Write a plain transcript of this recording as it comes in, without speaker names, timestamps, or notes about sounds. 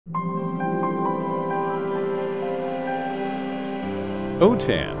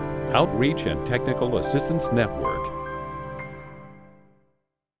OTAN, Outreach and Technical Assistance Network.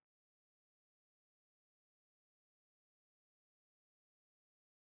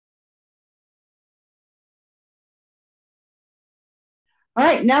 All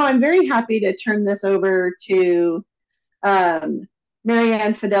right, now I'm very happy to turn this over to Mariann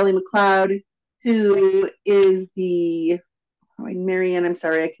Fedele-McLeod, who is Mariann, I'm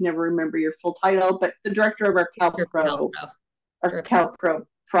sorry, I can never remember your full title, but the director of our CALPRO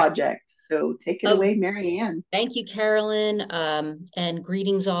project. So take it away, Mariann. Thank you, Carolyn, and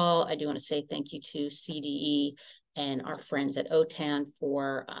greetings all. I do want to say thank you to CDE and our friends at OTAN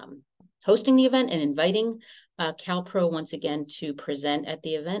for hosting the event and inviting CALPRO once again to present at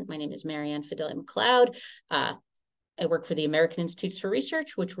the event. My name is Mariann Fedele-McLeod. I work for the American Institutes for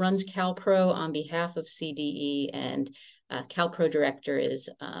Research, which runs CALPRO on behalf of CDE, and CALPRO director is,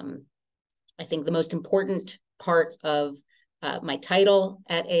 I think, the most important part of my title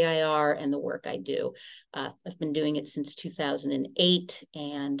at AIR and the work I do. I've been doing it since 2008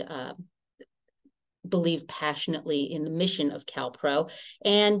 and believe passionately in the mission of CALPRO.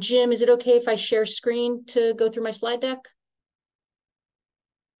 And Jim, is it okay if I share screen to go through my slide deck?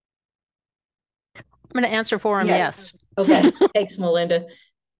 I'm going to answer for him, yes. Okay, thanks, Melinda.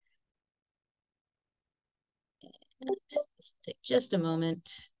 Take just a moment.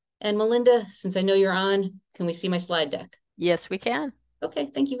 And Melinda, since I know you're on, can we see my slide deck? Yes, we can. Okay,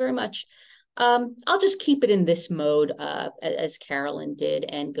 thank you very much. I'll just keep it in this mode as Carolyn did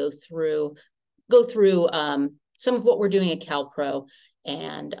and go through some of what we're doing at CALPRO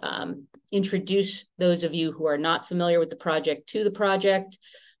and introduce those of you who are not familiar with the project to the project.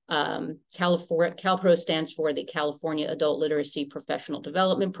 CALPRO stands for the California Adult Literacy Professional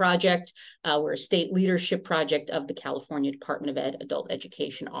Development Project. We're a state leadership project of the California Department of Ed Adult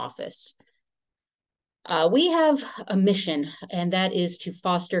Education Office. We have a mission, and that is to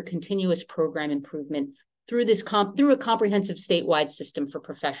foster continuous program improvement through a comprehensive statewide system for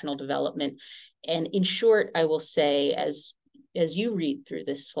professional development. And in short, I will say, as you read through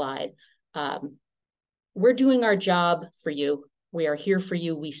this slide, we're doing our job for you. We are here for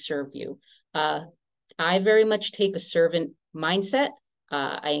you. We serve you. I very much take a servant mindset.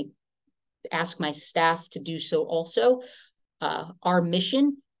 I ask my staff to do so also. Our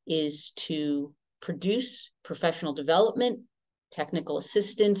mission is to produce professional development, technical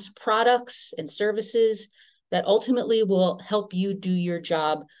assistance, products, and services that ultimately will help you do your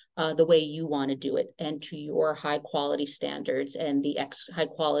job the way you want to do it and to your high quality standards and the high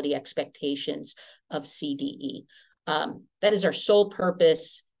quality expectations of CDE. That is our sole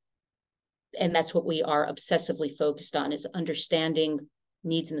purpose, and that's what we are obsessively focused on, is understanding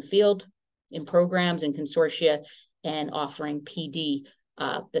needs in the field, in programs and consortia, and offering PD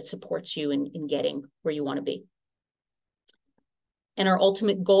that supports you in getting where you want to be. And our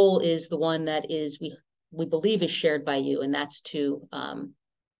ultimate goal is the one that is we believe is shared by you, and that's to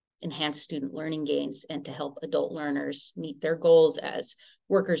enhance student learning gains and to help adult learners meet their goals as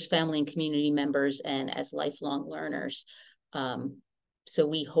workers, family, and community members, and as lifelong learners. So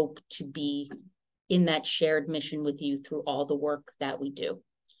we hope to be in that shared mission with you through all the work that we do.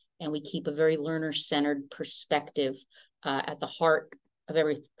 And we keep a very learner-centered perspective at the heart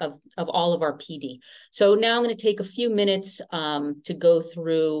of all of our PD. So now I'm going to take a few minutes to go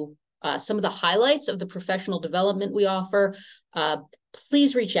through some of the highlights of the professional development we offer.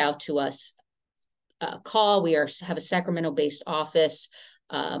 Please reach out to us. Call. We have a Sacramento-based office,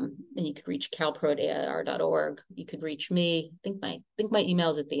 and you could reach calpro@air.org. You could reach me. I think my email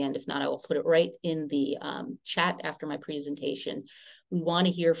is at the end. If not, I will put it right in the chat after my presentation. We want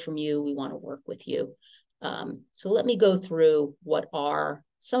to hear from you. We want to work with you. So let me go through what are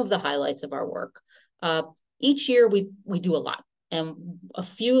some of the highlights of our work. Each year we do a lot, and a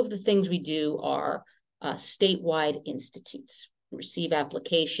few of the things we do are statewide institutes. We receive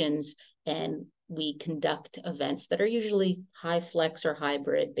applications and we conduct events that are usually high flex or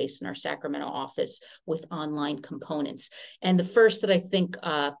hybrid based in our Sacramento office with online components. And the first that I think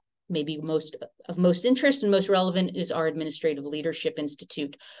maybe of most interest and most relevant is our Administrative Leadership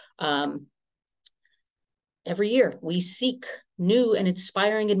Institute. Every year, we seek new and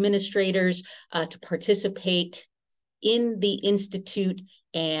inspiring administrators to participate in the Institute,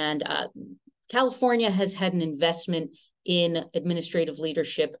 and California has had an investment in administrative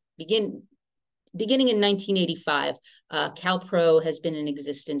leadership beginning in 1985. CalPro has been in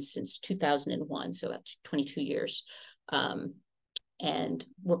existence since 2001, so that's 22 years. And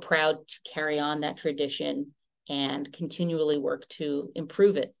we're proud to carry on that tradition and continually work to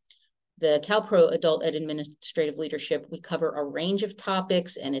improve it. The CalPro Adult Ed Administrative Leadership, we cover a range of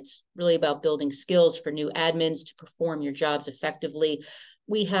topics, and it's really about building skills for new admins to perform your jobs effectively.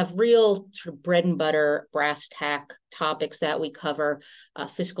 We have real sort of bread and butter, brass tack topics that we cover: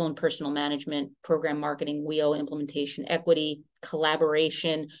 fiscal and personal management, program marketing, WIOA implementation, equity,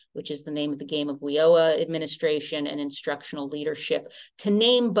 collaboration, which is the name of the game of WIOA administration, and instructional leadership, to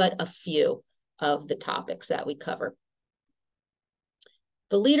name but a few of the topics that we cover.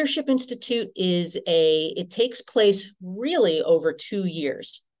 The Leadership Institute it takes place really over 2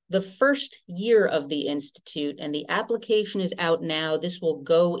 years. The first year of the Institute, and the application is out now. This will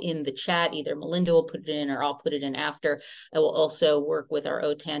go in the chat. Either Melinda will put it in or I'll put it in after. I will also work with our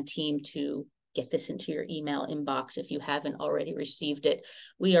OTAN team to get this into your email inbox if you haven't already received it.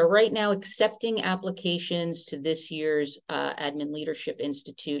 We are right now accepting applications to this year's Admin Leadership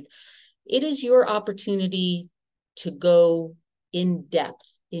Institute. It is your opportunity to go in depth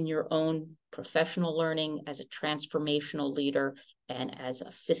in your own professional learning as a transformational leader and as a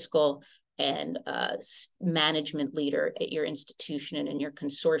fiscal and management leader at your institution and in your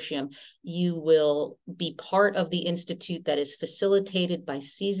consortium. You will be part of the institute that is facilitated by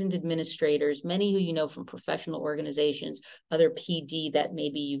seasoned administrators, many who you know from professional organizations, other PD that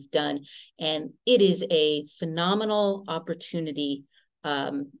maybe you've done. And it is a phenomenal opportunity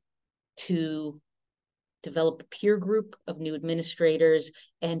to develop a peer group of new administrators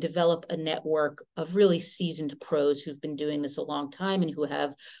and develop a network of really seasoned pros who've been doing this a long time and who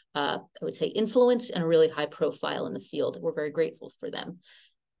have, I would say, influence and a really high profile in the field. We're very grateful for them.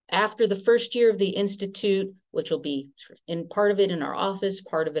 After the first year of the Institute, which will be sort of in part of it in our office,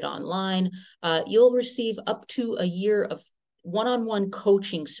 part of it online, you'll receive up to a year of one-on-one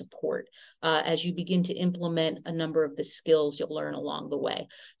coaching support as you begin to implement a number of the skills you'll learn along the way.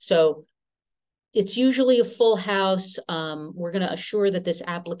 So it's usually a full house. We're going to assure that this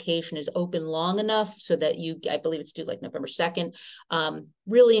application is open long enough so that I believe it's due like November 2nd.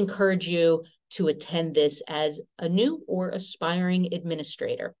 Really encourage you to attend this as a new or aspiring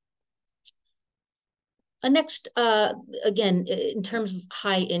administrator. Next, again, in terms of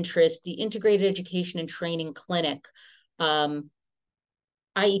high interest, the Integrated Education and Training Clinic. IET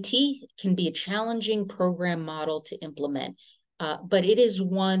can be a challenging program model to implement. But it is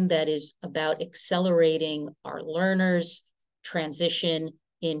one that is about accelerating our learners' transition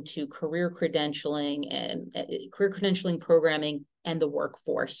into career credentialing and career credentialing programming and the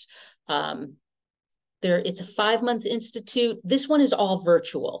workforce. It's a 5-month institute. This one is all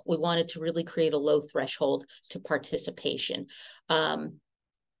virtual. We wanted to really create a low threshold to participation.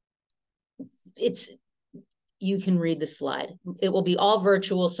 You can read the slide. It will be all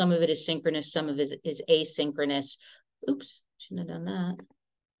virtual. Some of it is synchronous, some of it is asynchronous. Oops. Shouldn't have done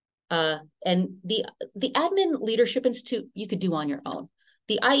that. And the Admin Leadership Institute, you could do on your own.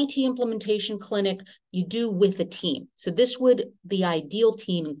 The IET Implementation Clinic, you do with a team. So the ideal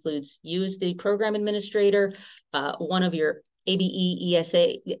team includes you as the program administrator, one of your ABE,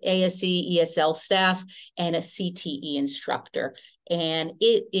 ESA, ASE, ESL staff, and a CTE instructor. And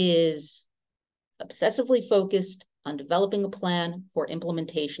it is obsessively focused on developing a plan for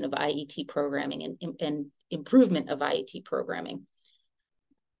implementation of IET programming and improvement of IET programming.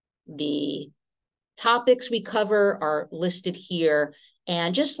 The topics we cover are listed here.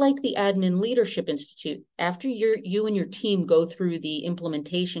 And just like the Admin Leadership Institute, after you and your team go through the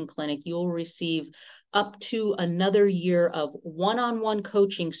implementation clinic, you'll receive up to another year of one-on-one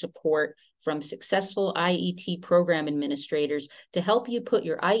coaching support from successful IET program administrators to help you put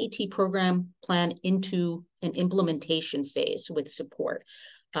your IET program plan into an implementation phase with support.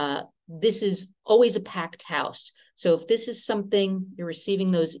 This is always a packed house. So if this is something you're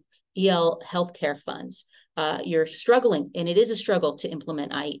receiving those EL healthcare funds, you're struggling, and it is a struggle to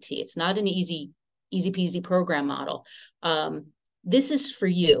implement IET. It's not an easy peasy program model. This is for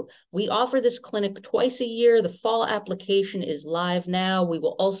you. We offer this clinic twice a year. The fall application is live now. We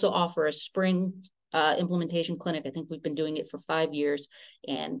will also offer a spring implementation clinic. I think we've been doing it for 5 years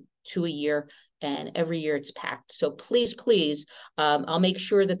and 2 a year, and every year it's packed. So please, I'll make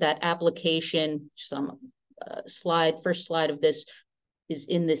sure that application, first slide of this is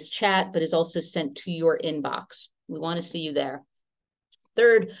in this chat, but is also sent to your inbox. We want to see you there.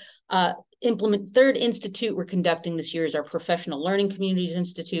 Third institute we're conducting this year is our Professional Learning Communities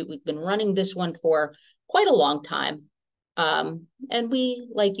Institute. We've been running this one for quite a long time. And we,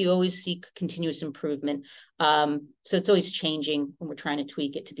 like you, always seek continuous improvement. So it's always changing when we're trying to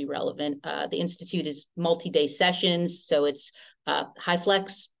tweak it to be relevant. The Institute is multi-day sessions, so it's high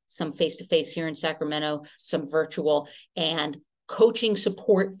flex, some face-to-face here in Sacramento, some virtual, and coaching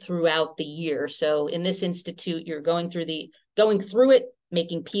support throughout the year. So in this institute, you're going through it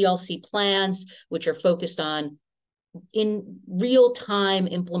making PLC plans, which are focused on in real-time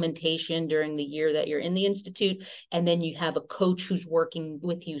implementation during the year that you're in the institute, and then you have a coach who's working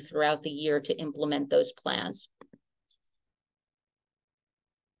with you throughout the year to implement those plans.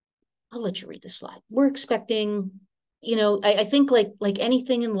 I'll let you read the slide. We're expecting, you know, I think like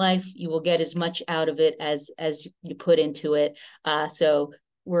anything in life, you will get as much out of it as you put into it. So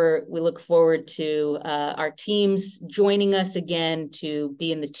we look forward to our teams joining us again to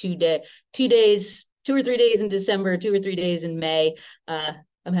be in the 2 or 3 days in December, 2 or 3 days in May.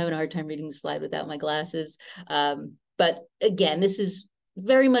 I'm having a hard time reading the slide without my glasses. But again, this is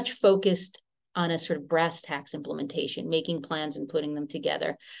very much focused on a sort of brass tacks implementation, making plans and putting them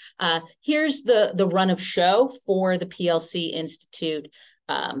together. Here's the run of show for the PLC Institute.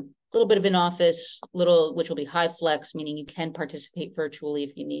 A little bit of in office, which will be high flex, meaning you can participate virtually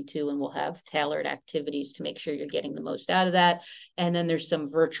if you need to, and we'll have tailored activities to make sure you're getting the most out of that. And then there's some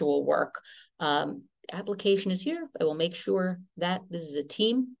virtual work. Application is here. I will make sure that this is a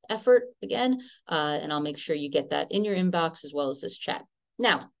team effort again, and I'll make sure you get that in your inbox as well as this chat.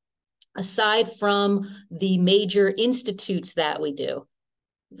 Now, aside from the major institutes that we do,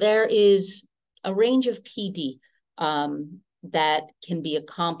 there is a range of PD that can be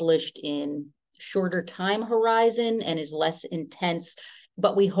accomplished in shorter time horizon and is less intense,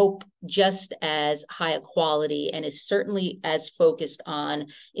 but we hope just as high a quality and is certainly as focused on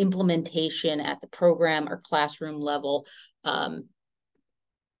implementation at the program or classroom level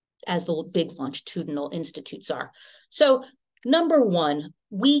as the big longitudinal institutes are. So number one,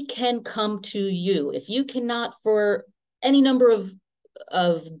 we can come to you. If you cannot, for any number of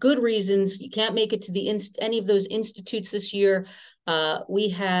good reasons, you can't make it to any of those institutes this year, we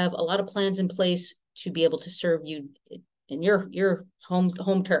have a lot of plans in place to be able to serve you in your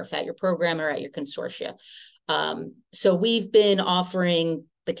home turf at your program or at your consortia. So we've been offering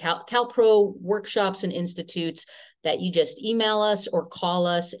the CalPro workshops and institutes that you just email us or call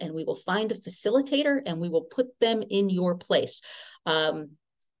us, and we will find a facilitator and we will put them in your place.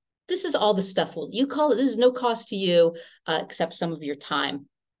 This is all the stuff you call it. This is no cost to you except some of your time.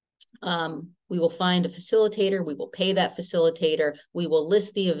 We will find a facilitator. We will pay that facilitator. We will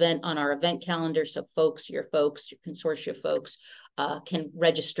list the event on our event calendar. So your consortia folks can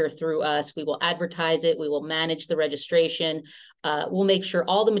register through us. We will advertise it. We will manage the registration. We'll make sure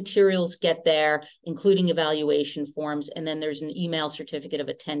all the materials get there, including evaluation forms. And then there's an email certificate of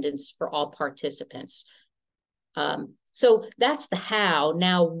attendance for all participants. So that's the how.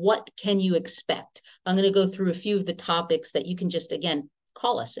 Now, what can you expect? I'm going to go through a few of the topics that you can just, again,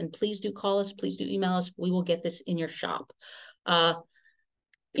 call us. And please do call us. Please do email us. We will get this in your shop.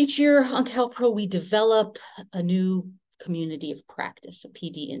 Each year on CalPro, we develop a new community of practice, a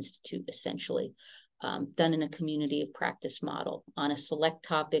PD Institute, essentially, done in a community of practice model on a select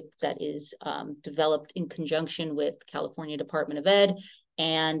topic that is developed in conjunction with California Department of Ed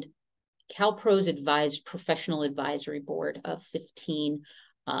and CalPro's professional advisory board of 15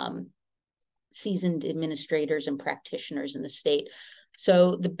 seasoned administrators and practitioners in the state.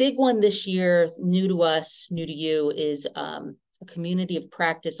 So the big one this year, new to us, new to you, is a community of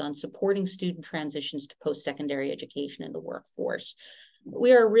practice on supporting student transitions to post-secondary education in the workforce.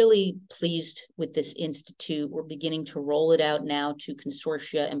 We are really pleased with this institute. We're beginning to roll it out now to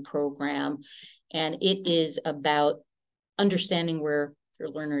consortia and program, and it is about understanding where your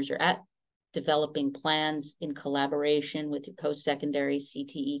learners are at, developing plans in collaboration with your post-secondary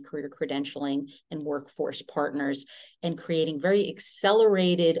CTE, career credentialing, and workforce partners, and creating very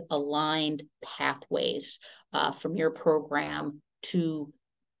accelerated, aligned pathways from your program to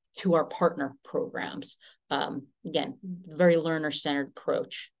our partner programs. Again, very learner-centered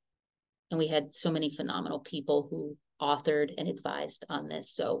approach. And we had so many phenomenal people who authored and advised on this.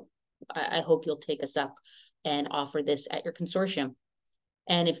 So I hope you'll take us up and offer this at your consortium.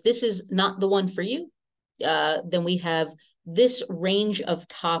 And if this is not the one for you, then we have this range of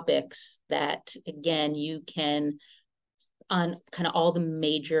topics that, again, you can, on kind of all the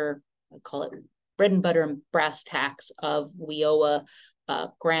major, I call it bread and butter and brass tacks of WIOA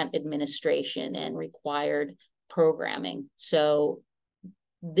grant administration and required programming. So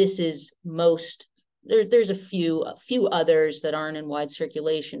this is there's a few others that aren't in wide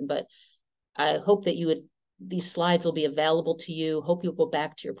circulation, but I hope that these slides will be available to you. Hope you'll go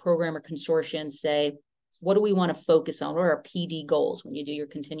back to your program or consortia and say, what do we want to focus on? What are our PD goals when you do your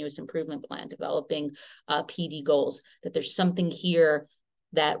continuous improvement plan, developing PD goals, that there's something here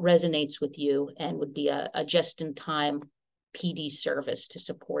that resonates with you and would be a just-in-time PD service to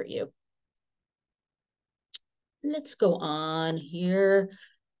support you. Let's go on here.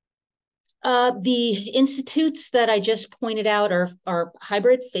 The institutes that I just pointed out are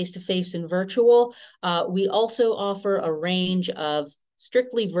hybrid, face-to-face and virtual. We also offer a range of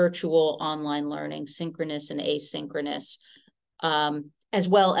strictly virtual online learning, synchronous and asynchronous, as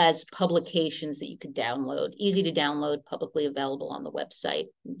well as publications that you could download, easy to download, publicly available on the website,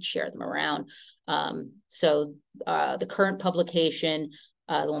 and share them around. So the current publication,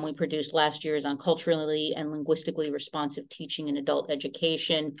 the one we produced last year, is on culturally and linguistically responsive teaching in adult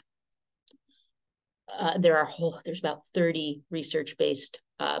education. There's about 30 research-based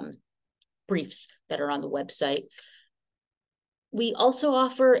briefs that are on the website. We also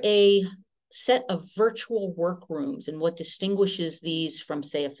offer a set of virtual workrooms, and what distinguishes these from,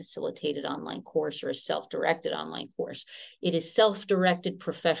 say, a facilitated online course or a self-directed online course. It is self-directed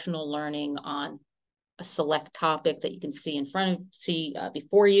professional learning on a select topic that you can see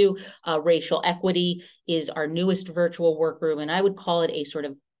before you. Racial equity is our newest virtual workroom, and I would call it a sort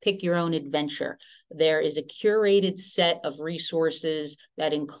of pick your own adventure. There is a curated set of resources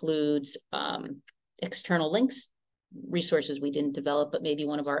that includes external links, resources we didn't develop, but maybe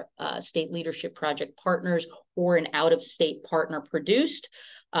one of our state leadership project partners or an out-of-state partner produced,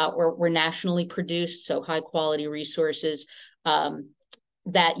 or were nationally produced, so high quality resources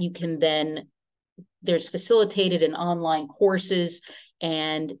that you can then, there's facilitated and online courses,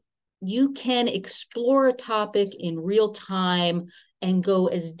 and you can explore a topic in real time and go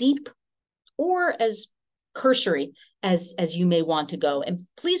as deep or as cursory as you may want to go. And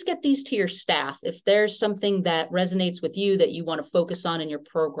please get these to your staff. If there's something that resonates with you that you want to focus on in your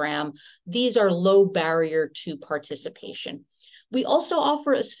program, these are low barrier to participation. We also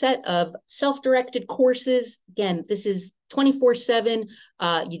offer a set of self-directed courses. Again, this is 24/7.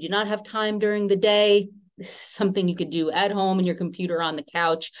 You do not have time during the day. This is something you could do at home in your computer on the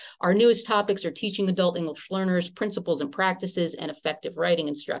couch. Our newest topics are teaching adult English learners, principles and practices, and effective writing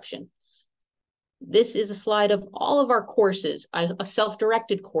instruction. This is a slide of all of our courses,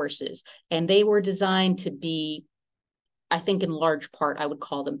 self-directed courses, and they were designed to be, I think in large part, I would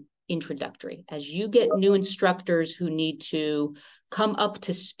call them introductory. As you get new instructors who need to come up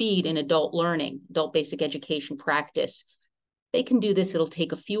to speed in adult learning, adult basic education practice, they can do this. It'll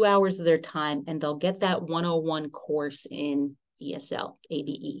take a few hours of their time, and they'll get that 101 course in ESL,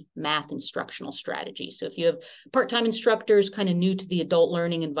 ABE, math instructional strategy. So if you have part-time instructors kind of new to the adult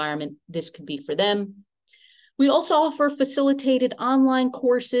learning environment, this could be for them. We also offer facilitated online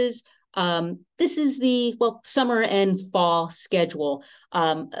courses. This is the, summer and fall schedule.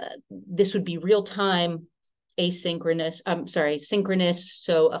 This would be real-time, synchronous.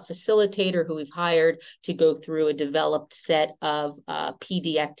 So a facilitator who we've hired to go through a developed set of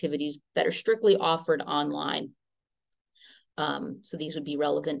PD activities that are strictly offered online. So these would be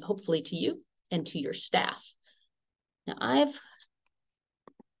relevant, hopefully, to you and to your staff. Now,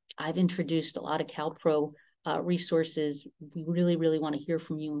 I've introduced a lot of CalPro resources. We really, really want to hear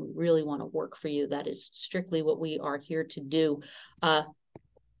from you, and we really want to work for you. That is strictly what we are here to do.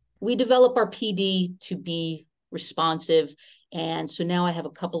 We develop our PD to be responsive. And so now I have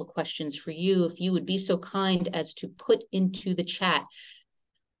a couple of questions for you. If you would be so kind as to put into the chat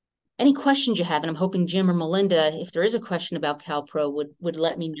any questions you have, and I'm hoping Jim or Melinda, if there is a question about CalPro, would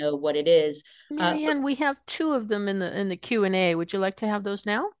let me know what it is. Mariann, we have two of them in the Q&A. Would you like to have those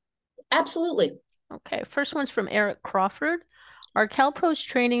now? Absolutely. Okay, first one's from Eric Crawford. Are CalPro's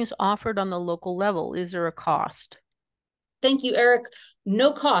trainings offered on the local level? Is there a cost? Thank you, Eric.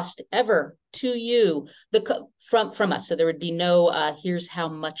 No cost ever to you from us. So there would be no, here's how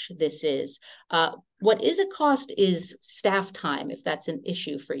much this is. What is a cost is staff time, if that's an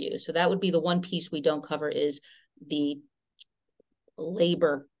issue for you. So that would be the one piece we don't cover, is the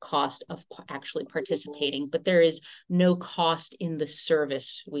labor cost of actually participating, but there is no cost in the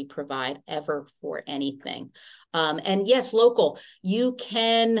service we provide ever for anything. And yes, local, you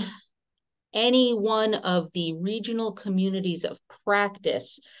can, any one of the regional communities of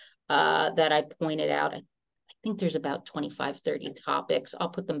practice that I pointed out, I think there's about 25, 30 topics. I'll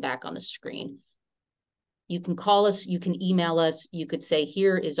put them back on the screen. You can call us, you can email us, you could say,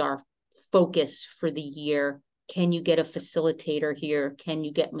 here is our focus for the year. Can you get a facilitator here? Can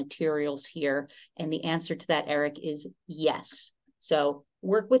you get materials here? And the answer to that, Eric, is yes. So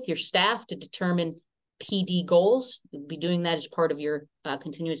work with your staff to determine PD goals. You'll be doing that as part of your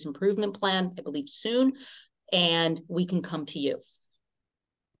continuous improvement plan, I believe soon, and we can come to you.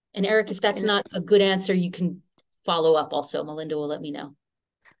 And Eric, if that's not a good answer, you can follow up also. Melinda will let me know.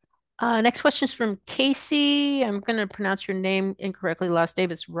 Next question is from Casey. I'm going to pronounce your name incorrectly. Last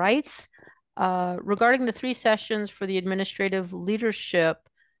name is Wrights. Regarding the 3 sessions for the Administrative Leadership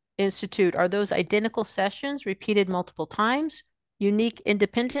Institute, are those identical sessions repeated multiple times? unique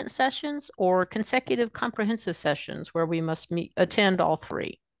independent sessions, or consecutive comprehensive sessions where we must attend all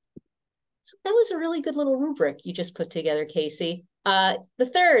three? So that was a really good little rubric you just put together, Casey.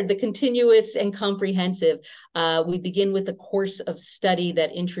 The third, the continuous and comprehensive. We begin with a course of study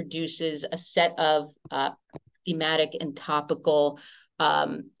that introduces a set of thematic and topical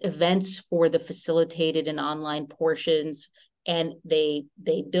events for the facilitated and online portions, and they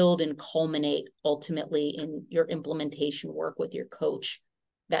build and culminate ultimately in your implementation work with your coach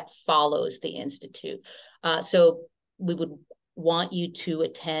that follows the Institute. So we would want you to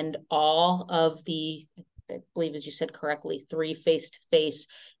attend all of the, I believe, as you said correctly, 3 face-to-face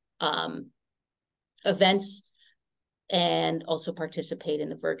events, and also participate in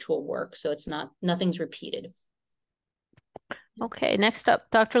the virtual work. So it's nothing's repeated. Okay, next up,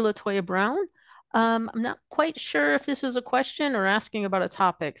 Dr. LaToya Brown. I'm not quite sure if this is a question or asking about a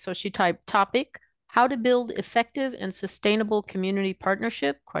topic. So she typed topic, how to build effective and sustainable community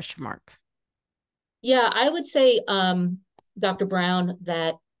partnership, ? Yeah, I would say, Dr. Brown,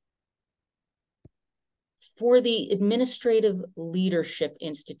 that for the Administrative Leadership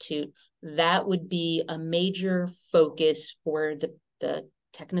Institute, that would be a major focus for the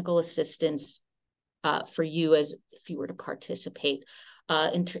technical assistance for you as if you were to participate.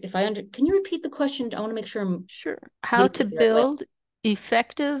 Can you repeat the question? I want to make sure I'm sure. How to build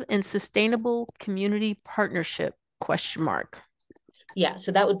effective and sustainable community partnership, ? Yeah,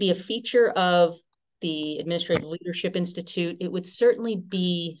 so that would be a feature of the Administrative Leadership Institute. It would certainly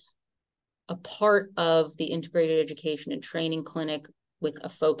be a part of the Integrated Education and Training Clinic with a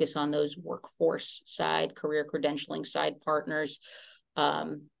focus on those workforce side, career credentialing side partners.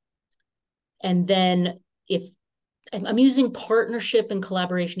 And then if I'm using partnership and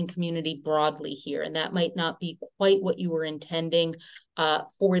collaboration and community broadly here, and that might not be quite what you were intending,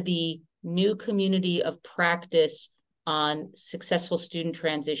 for the new community of practice on successful student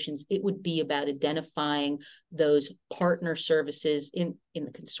transitions, it would be about identifying those partner services in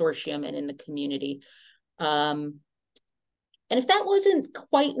the consortium and in the community. And if that wasn't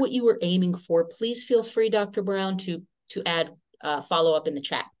quite what you were aiming for, please feel free, Dr. Brown, to add follow-up in the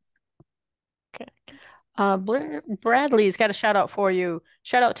chat. Okay. Bradley's got a shout out for you.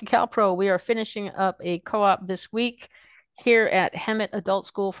 Shout out to CalPro. We are finishing up a co-op this week here at Hemet Adult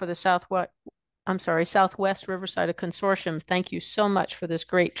School for the Southwest Riverside Consortium. Thank you so much for this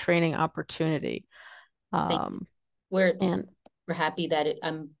great training opportunity. We're happy that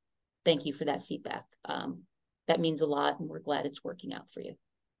thank you for that feedback. That means a lot, and we're glad it's working out for you.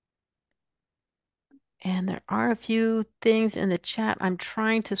 And there are a few things in the chat. I'm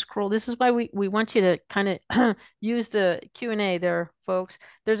trying to scroll. This is why we want you to kind of use the Q&A there, folks.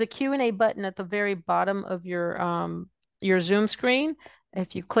 There's a Q&A button at the very bottom of your Zoom screen.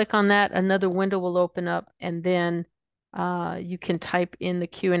 If you click on that, another window will open up, and then you can type in the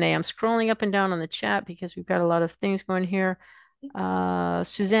Q&A. I'm scrolling up and down on the chat because we've got a lot of things going here.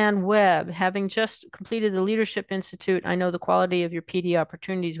 Suzanne Webb, having just completed the Leadership Institute, I know the quality of your PD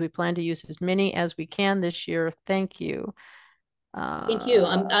opportunities. We plan to use as many as we can this year. Thank you. Thank you.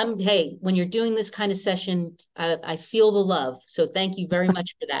 Hey, when you're doing this kind of session, I feel the love. So thank you very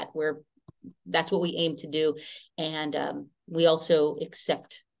much for that. That's what we aim to do. And we also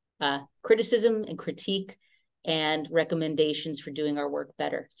accept criticism and critique and recommendations for doing our work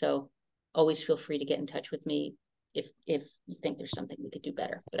better. So always feel free to get in touch with me if you think there's something we could do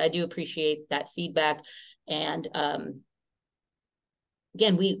better. But I do appreciate that feedback. And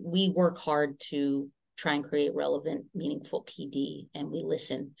again, we work hard to try and create relevant, meaningful PD, and we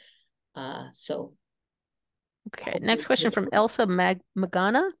listen. Okay, next question from Elsa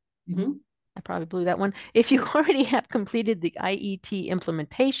Magana. Mm-hmm. I probably blew that one. If you already have completed the IET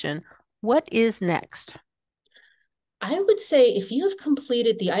implementation, what is next? I would say if you have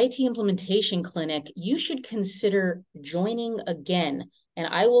completed the IET implementation clinic, you should consider joining again. And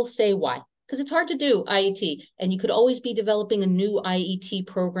I will say why. Because it's hard to do IET, and you could always be developing a new IET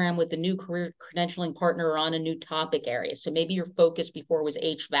program with a new career credentialing partner or on a new topic area. So maybe your focus before was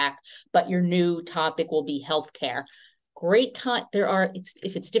HVAC, but your new topic will be healthcare. Great time.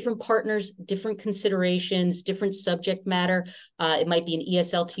 If it's different partners, different considerations, different subject matter, it might be an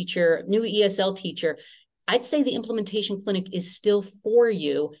ESL teacher, new ESL teacher. I'd say the implementation clinic is still for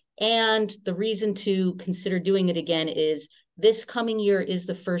you. And the reason to consider doing it again is this coming year is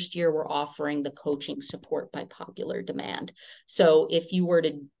the first year we're offering the coaching support by popular demand. So if you were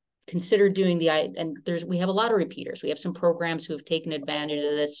to consider doing we have a lot of repeaters. We have some programs who have taken advantage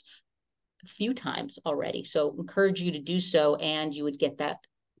of this a few times already. So encourage you to do so, and you would get that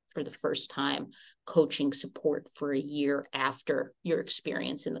for the first time coaching support for a year after your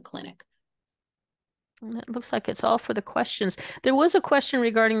experience in the clinic. That looks like it's all for the questions. There was a question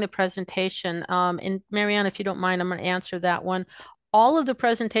regarding the presentation. And Mariann, if you don't mind, I'm going to answer that one. All of the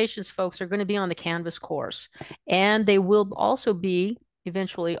presentations, folks, are going to be on the Canvas course, and they will also be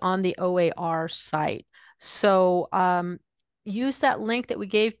eventually on the OAR site. So use that link that we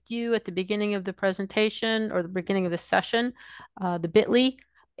gave you at the beginning of the presentation or the beginning of the session, the bit.ly,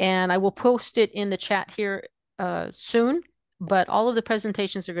 and I will post it in the chat here soon. But all of the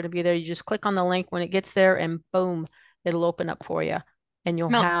presentations are going to be there. You just click on the link when it gets there and boom, it'll open up for you. And you'll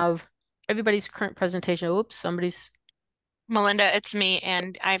have everybody's current presentation. Oops, somebody's. Melinda, it's me,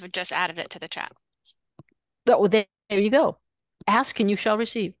 and I've just added it to the chat. Oh, there you go. Ask and you shall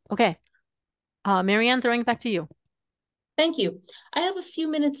receive. Okay. Mariann, throwing it back to you. Thank you. I have a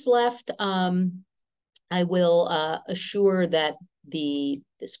few minutes left. I will assure that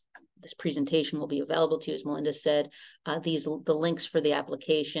this presentation will be available to you, as Melinda said. The links for the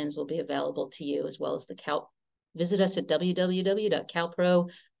applications will be available to you, as well as visit us at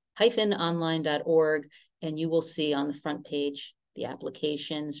www.calpro-online.org, and you will see on the front page the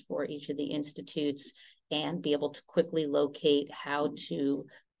applications for each of the institutes and be able to quickly locate how to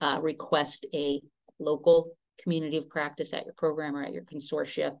request a local community of practice at your program or at your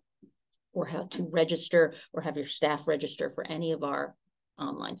consortia, or how to register or have your staff register for any of our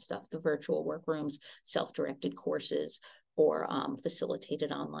online stuff, the virtual workrooms, self-directed courses, or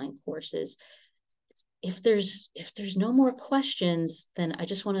facilitated online courses. If there's no more questions, then I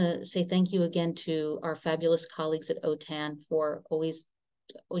just want to say thank you again to our fabulous colleagues at OTAN for always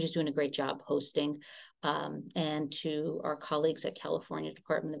doing a great job hosting, and to our colleagues at California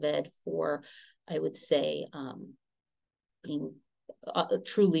Department of Ed for, I would say, being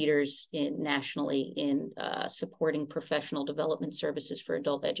true leaders nationally in supporting professional development services for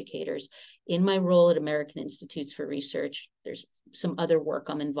adult educators. In my role at American Institutes for Research, there's some other work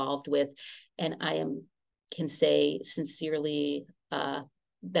I'm involved with, and I can say sincerely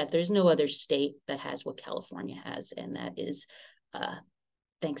that there's no other state that has what California has, and that is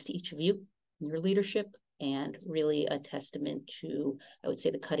thanks to each of you and your leadership, and really a testament to, I would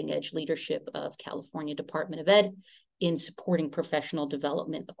say, the cutting edge leadership of California Department of Ed in supporting professional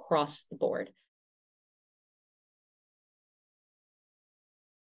development across the board.